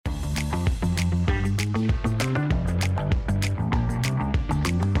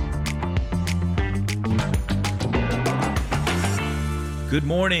Good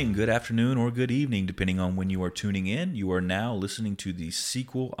morning, good afternoon, or good evening, depending on when you are tuning in. You are now listening to the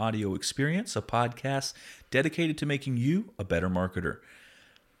Sequel Audio Experience, a podcast dedicated to making you a better marketer.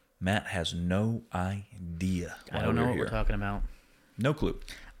 Matt has no idea why I don't know we're what here. we're talking about. No clue.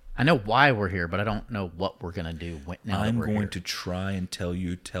 I know why we're here, but I don't know what we're going to do now I'm that we're going here. to try and tell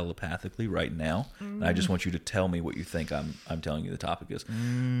you telepathically right now. And I just want you to tell me what you think I'm telling you the topic is.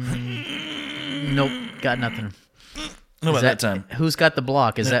 Nope, got nothing. How about that time? Who's got the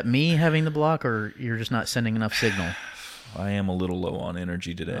block? Is that me having the block, or you're just not sending enough signal? I am a little low on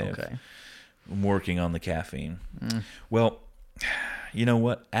energy today. Okay. I'm working on the caffeine. Well, you know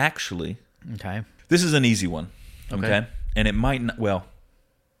what? Actually, Okay. this is an easy one. Okay. Okay. And it might not, well,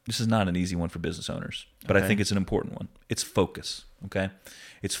 this is not an easy one for business owners, but I Okay. think it's an important one. It's focus. Okay.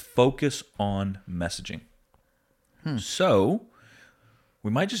 It's focus on messaging. So we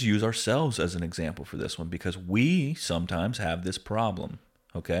might just use ourselves as an example for this one because we sometimes have this problem.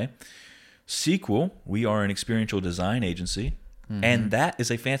 Okay. Sequel, we are an experiential design agency, and that is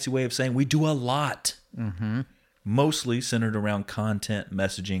a fancy way of saying we do a lot. Mostly centered around content,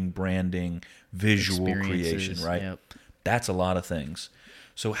 messaging, branding, visual creation, Experiences, right? yep. That's a lot of things.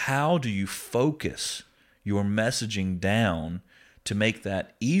 So how do you focus your messaging down to make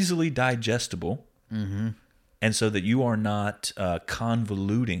that easily digestible and so that you are not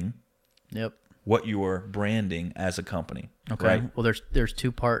convoluting Yep. what you are branding as a company? Okay. Right? Well, there's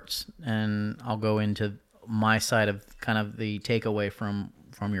two parts, and I'll go into my side of kind of the takeaway from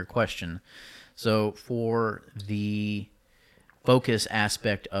your question. So for the focus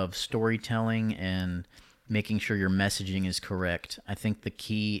aspect of storytelling and making sure your messaging is correct, I think the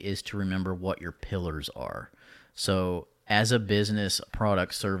key is to remember what your pillars are. So as a business,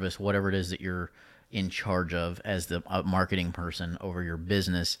 product, service, whatever it is that you're in charge of as the marketing person over your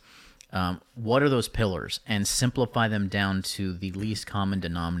business, what are those pillars? And simplify them down to the least common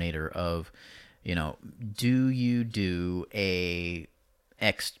denominator of, do you do a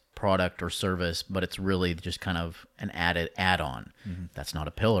X product or service, but it's really just kind of an add-on. That's not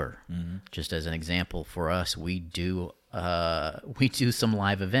a pillar. Just as an example, for us, we do some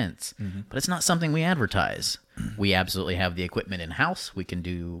live events, but it's not something we advertise. We absolutely have the equipment in-house. We can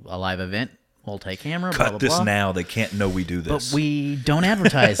do a live event, multi-camera, blah, blah, Cut this blah. now. They can't know we do But this. we don't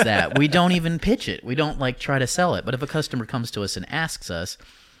advertise that. We don't even pitch it. We don't try to sell it. But if a customer comes to us and asks us,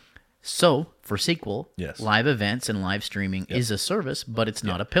 so for Sequel, Yes. live events and live streaming is a service, but it's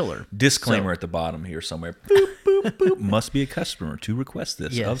not a pillar. Disclaimer at the bottom here somewhere. Boop, boop, boop. Must be a customer to request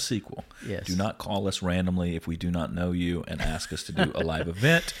this Yes. of Sequel. Yes. Do not call us randomly if we do not know you and ask us to do a live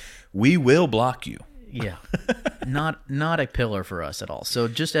event. We will block you. Yeah, not a pillar for us at all. So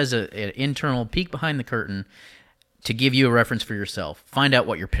just as an internal peek behind the curtain, to give you a reference for yourself, find out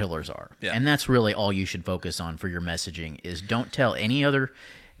what your pillars are. Yeah. And that's really all you should focus on for your messaging is don't tell any other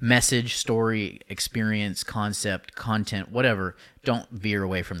message, story, experience, concept, content, whatever. Don't veer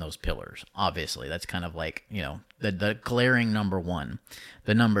away from those pillars. Obviously, that's kind of like, the glaring number one.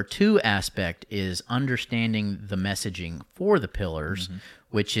 The number two aspect is understanding the messaging for the pillars,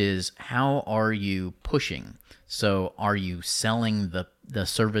 which is how are you pushing? So are you selling the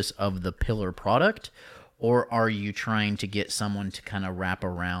service of the pillar product, or are you trying to get someone to kind of wrap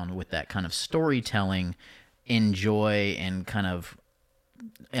around with that kind of storytelling, enjoy, and kind of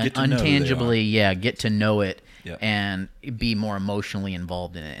Get to know who they untangibly, get to know it Yep. and be more emotionally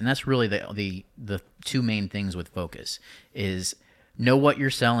involved in it. And that's really the two main things with focus is know what you're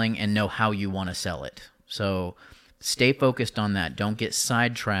selling and know how you want to sell it. So stay focused on that. Don't get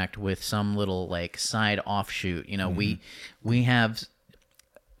sidetracked with some little side offshoot. We have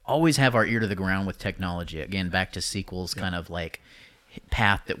always have our ear to the ground with technology. Again, back to Sequel's kind of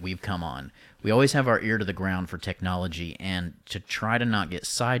path that we've come on. We always have our ear to the ground for technology, and to try to not get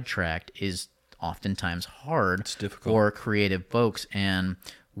sidetracked is oftentimes hard. It's difficult. For creative folks, and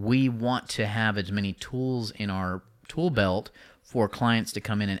we want to have as many tools in our tool belt for clients to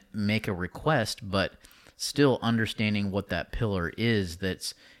come in and make a request, but still understanding what that pillar is.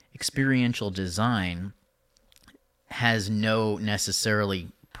 That's experiential design has no necessarily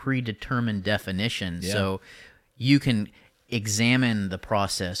predetermined definition. Yeah. So you can examine the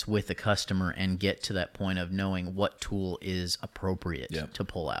process with the customer and get to that point of knowing what tool is appropriate Yep. to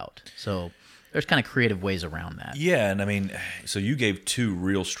pull out. So there's kind of creative ways around that. Yeah, and I mean, so you gave two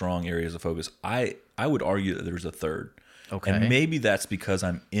real strong areas of focus. I would argue that there's a third. Okay. And maybe that's because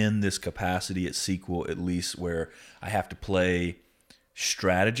I'm in this capacity at Sequel, at least, where I have to play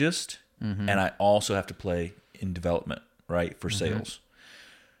strategist and I also have to play in development, right, for sales.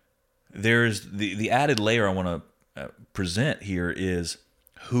 There's the added layer I want to present here is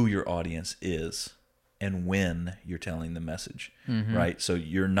who your audience is. and when you're telling the message, right? So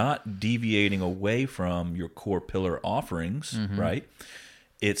you're not deviating away from your core pillar offerings, right?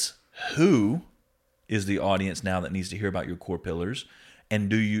 It's who is the audience now that needs to hear about your core pillars, and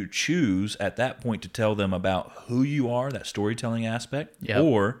do you choose at that point to tell them about who you are, that storytelling aspect,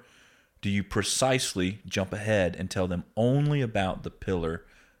 or do you precisely jump ahead and tell them only about the pillar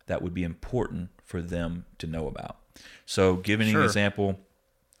that would be important for them to know about? So giving an example,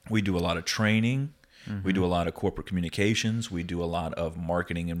 we do a lot of training. We do a lot of corporate communications. We do a lot of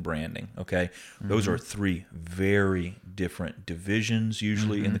marketing and branding, okay? Those are three very different divisions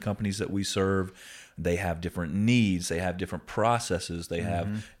usually in the companies that we serve. They have different needs. They have different processes. They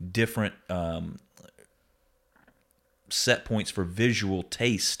have different set points for visual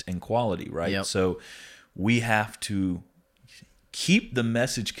taste and quality, right? So we have to keep the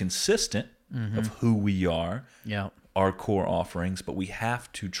message consistent of who we are, our core offerings, but we have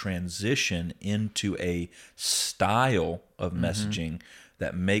to transition into a style of messaging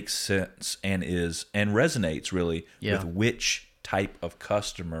that makes sense and resonates really with which type of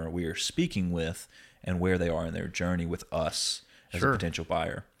customer we are speaking with and where they are in their journey with us as a potential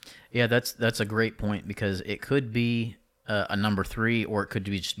buyer. Yeah, that's a great point, because it could be a number three, or it could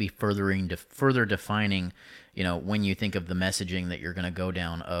be just be further defining, when you think of the messaging that you're going to go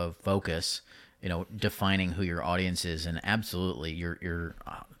down of focus, defining who your audience is. And absolutely, you're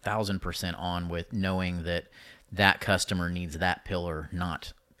 1,000% on with knowing that customer needs that pillar,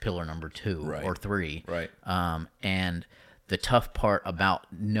 not pillar number 2 or 3. Right. And the tough part about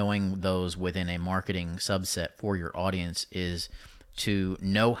knowing those within a marketing subset for your audience is to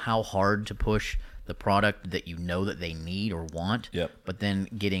know how hard to push the product that you know that they need or want, but then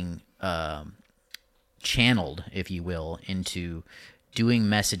getting channeled, if you will, into doing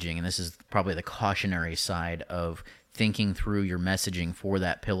messaging. And this is probably the cautionary side of thinking through your messaging for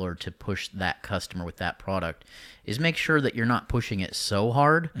that pillar to push that customer with that product, is make sure that you're not pushing it so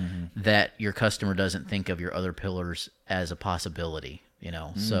hard that your customer doesn't think of your other pillars as a possibility,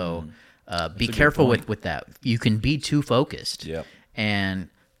 So be careful with that. You can be too focused and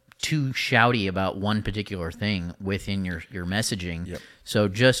too shouty about one particular thing within your messaging. So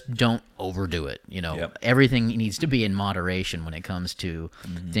just don't overdo it. Everything needs to be in moderation when it comes to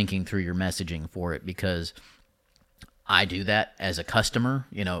thinking through your messaging for it, because I do that as a customer.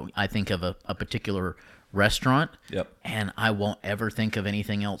 I think of a particular restaurant and I won't ever think of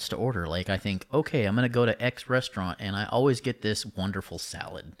anything else to order. Like, I think, okay, I'm going to go to X restaurant and I always get this wonderful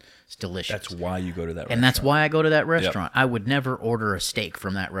salad. It's delicious. That's why you go to that restaurant. And that's why I go to that restaurant. I would never order a steak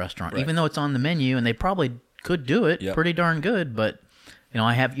from that restaurant, even though it's on the menu and they probably could do it pretty darn good, but you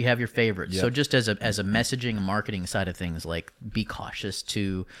have your favorites. So just as a messaging and marketing side of things, like, be cautious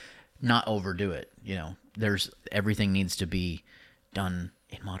to not overdo it. Everything needs to be done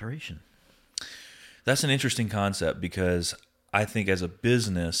in moderation. That's an interesting concept, because I think as a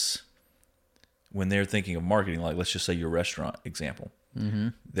business, when they're thinking of marketing, like let's just say your restaurant example,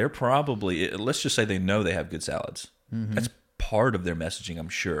 they're probably, let's just say they know they have good salads. That's part of their messaging, I'm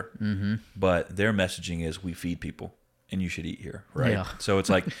sure. But their messaging is, we feed people and you should eat here, right? So it's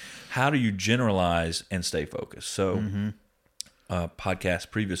like, how do you generalize and stay focused? So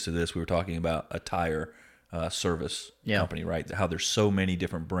podcast previous to this, we were talking about a tire service company, right? How there's so many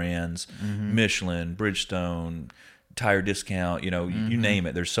different brands, Michelin, Bridgestone, Tire Discount, you name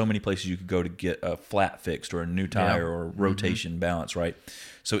it. There's so many places you could go to get a flat fixed or a new tire or rotation balance, right?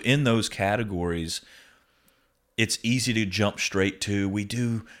 So in those categories, it's easy to jump straight to, we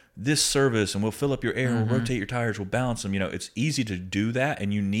do this service and we'll fill up your air, we'll rotate your tires, we'll balance them. It's easy to do that,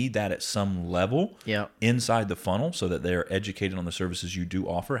 and you need that at some level inside the funnel so that they're educated on the services you do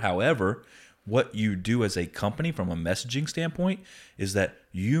offer. However, what you do as a company from a messaging standpoint is that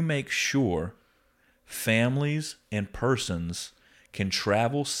you make sure families and persons can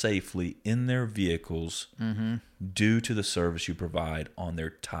travel safely in their vehicles due to the service you provide on their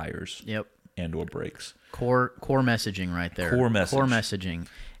tires and or brakes. Core messaging right there. Core messaging.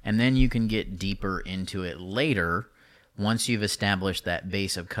 And then you can get deeper into it later once you've established that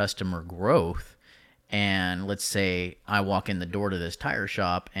base of customer growth. And let's say I walk in the door to this tire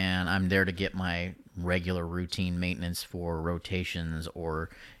shop and I'm there to get my regular routine maintenance for rotations or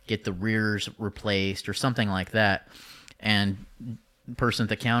get the rears replaced or something like that. And the person at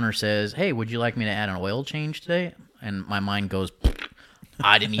the counter says, hey, would you like me to add an oil change today? And my mind goes,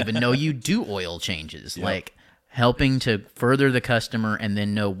 I didn't even know you do oil changes. Like, helping to further the customer and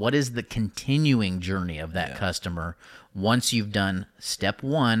then know what is the continuing journey of that customer. Once you've done step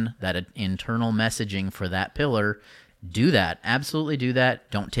 1, that internal messaging for that pillar, do that. Absolutely do that.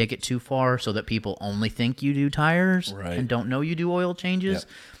 Don't take it too far so that people only think you do tires and don't know you do oil changes.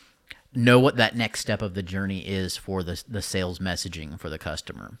 know what that next step of the journey is for the sales messaging for the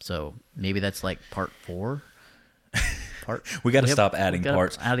customer. So maybe that's like part 4. We got to stop adding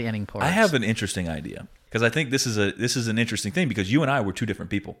parts. Adding parts. I have an interesting idea because I think this is an interesting thing because you and I were two different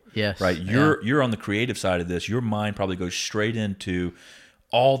people. Yes. Right. You're on the creative side of this. Your mind probably goes straight into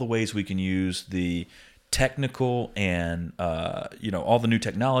all the ways we can use the technical and all the new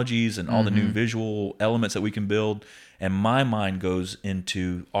technologies and all the new visual elements that we can build. And my mind goes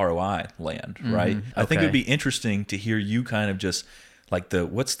into ROI land, right? I think it would be interesting to hear you kind of just like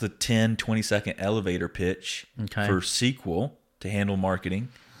what's the 10, 20-second elevator pitch for SQL to handle marketing.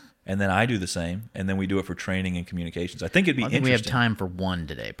 And then I do the same. And then we do it for training and communications. I think it'd be interesting. We have time for one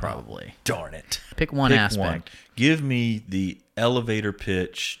today, probably. Oh, darn it. Pick one aspect. One. Give me the elevator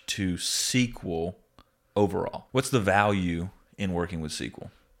pitch to SQL overall. What's the value in working with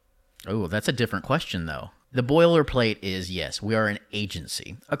SQL? Oh, that's a different question, though. The boilerplate is, yes, we are an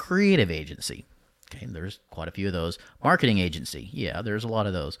agency, a creative agency. Okay, there's quite a few of those. Marketing agency, yeah, there's a lot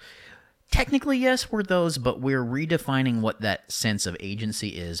of those. Technically, yes, we're those, but we're redefining what that sense of agency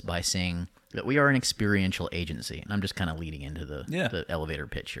is by saying that we are an experiential agency. And I'm just kind of leading into the elevator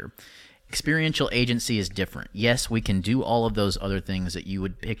pitch here. Experiential agency is different. Yes, we can do all of those other things that you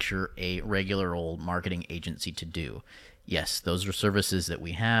would picture a regular old marketing agency to do. Yes, those are services that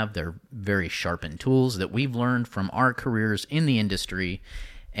we have. They're very sharpened tools that we've learned from our careers in the industry,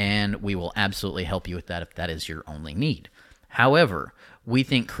 and we will absolutely help you with that if that is your only need. However, we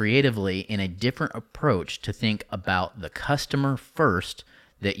think creatively in a different approach to think about the customer first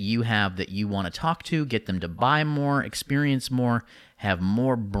that you have that you want to talk to, get them to buy more, experience more, have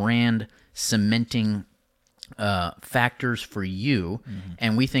more brand cementing factors for you,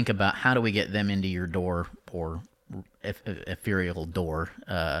 and we think about how do we get them into your door or ethereal door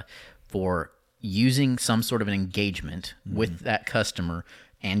for using some sort of an engagement with that customer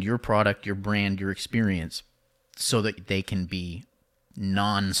and your product, your brand, your experience, so that they can be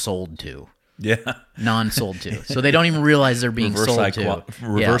non-sold to. Yeah. Non-sold to. So they don't even realize they're being sold to.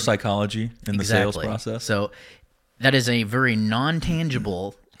 Reverse psychology in the sales process. So that is a very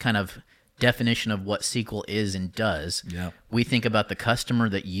non-tangible kind of definition of what SQL is and does. Yeah. We think about the customer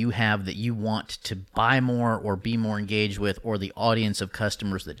that you have that you want to buy more or be more engaged with, or the audience of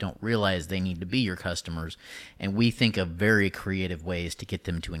customers that don't realize they need to be your customers. And we think of very creative ways to get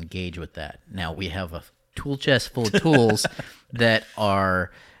them to engage with that. Now, we have a tool chest full of tools that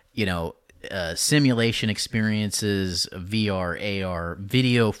are, simulation experiences, VR, AR,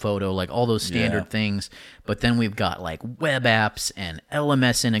 video, photo, like all those standard things. But then we've got like web apps and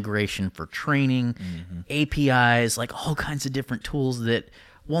LMS integration for training, APIs, like all kinds of different tools that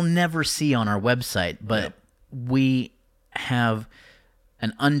we'll never see on our website. But we have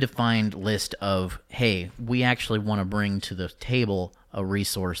an undefined list of, hey, we actually want to bring to the table a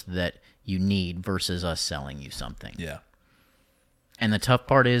resource that you need versus us selling you something. Yeah. And the tough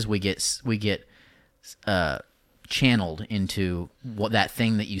part is we get channeled into what that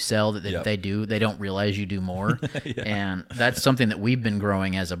thing that you sell that they do. They don't realize you do more. And that's something that we've been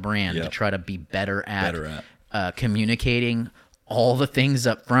growing as a brand to try to be better at. Communicating all the things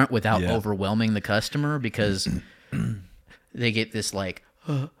up front without overwhelming the customer, because they get this like,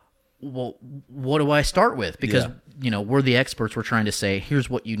 well, what do I start with? Because, we're the experts. We're trying to say, here's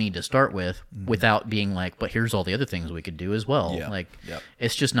what you need to start with without being like, but here's all the other things we could do as well.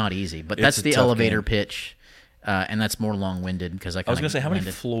 It's just not easy. But that's the elevator pitch, and that's more long-winded because I was going to say, how many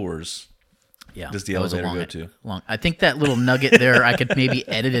floors does the elevator go to? I think that little nugget there, I could maybe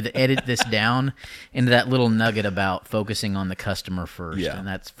edit this down into that little nugget about focusing on the customer first. Yeah. And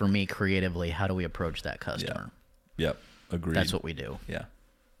that's, for me, creatively, how do we approach that customer? Yep. Agreed. That's what we do. Yeah.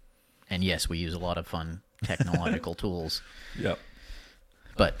 And yes, we use a lot of fun technological tools. Yep.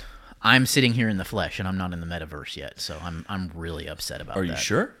 But I'm sitting here in the flesh, and I'm not in the metaverse yet, so I'm really upset about that. Are you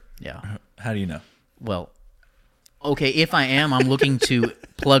sure? Yeah. How do you know? Well, okay, if I am, I'm looking to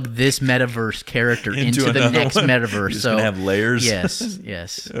plug this metaverse character into the next metaverse. You're just gonna have layers.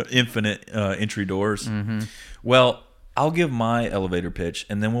 Yes. Infinite entry doors. Well, I'll give my elevator pitch,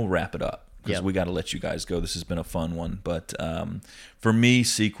 and then we'll wrap it up, because we got to let you guys go. This has been a fun one. But for me,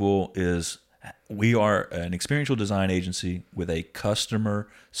 SQL is, we are an experiential design agency with a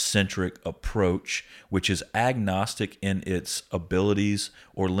customer-centric approach, which is agnostic in its abilities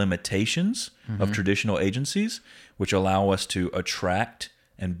or limitations of traditional agencies, which allow us to attract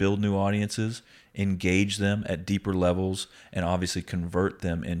and build new audiences, engage them at deeper levels, and obviously convert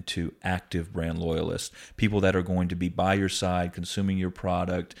them into active brand loyalists, people that are going to be by your side, consuming your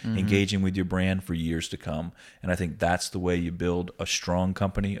product, engaging with your brand for years to come. And I think that's the way you build a strong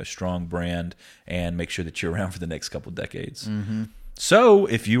company, a strong brand, and make sure that you're around for the next couple of decades. So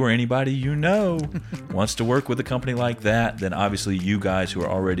if you or anybody you know wants to work with a company like that, then obviously you guys who are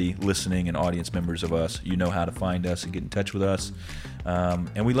already listening and audience members of us, you know how to find us and get in touch with us.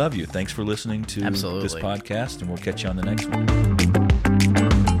 And we love you. Thanks for listening to this podcast, and we'll catch you on the next one.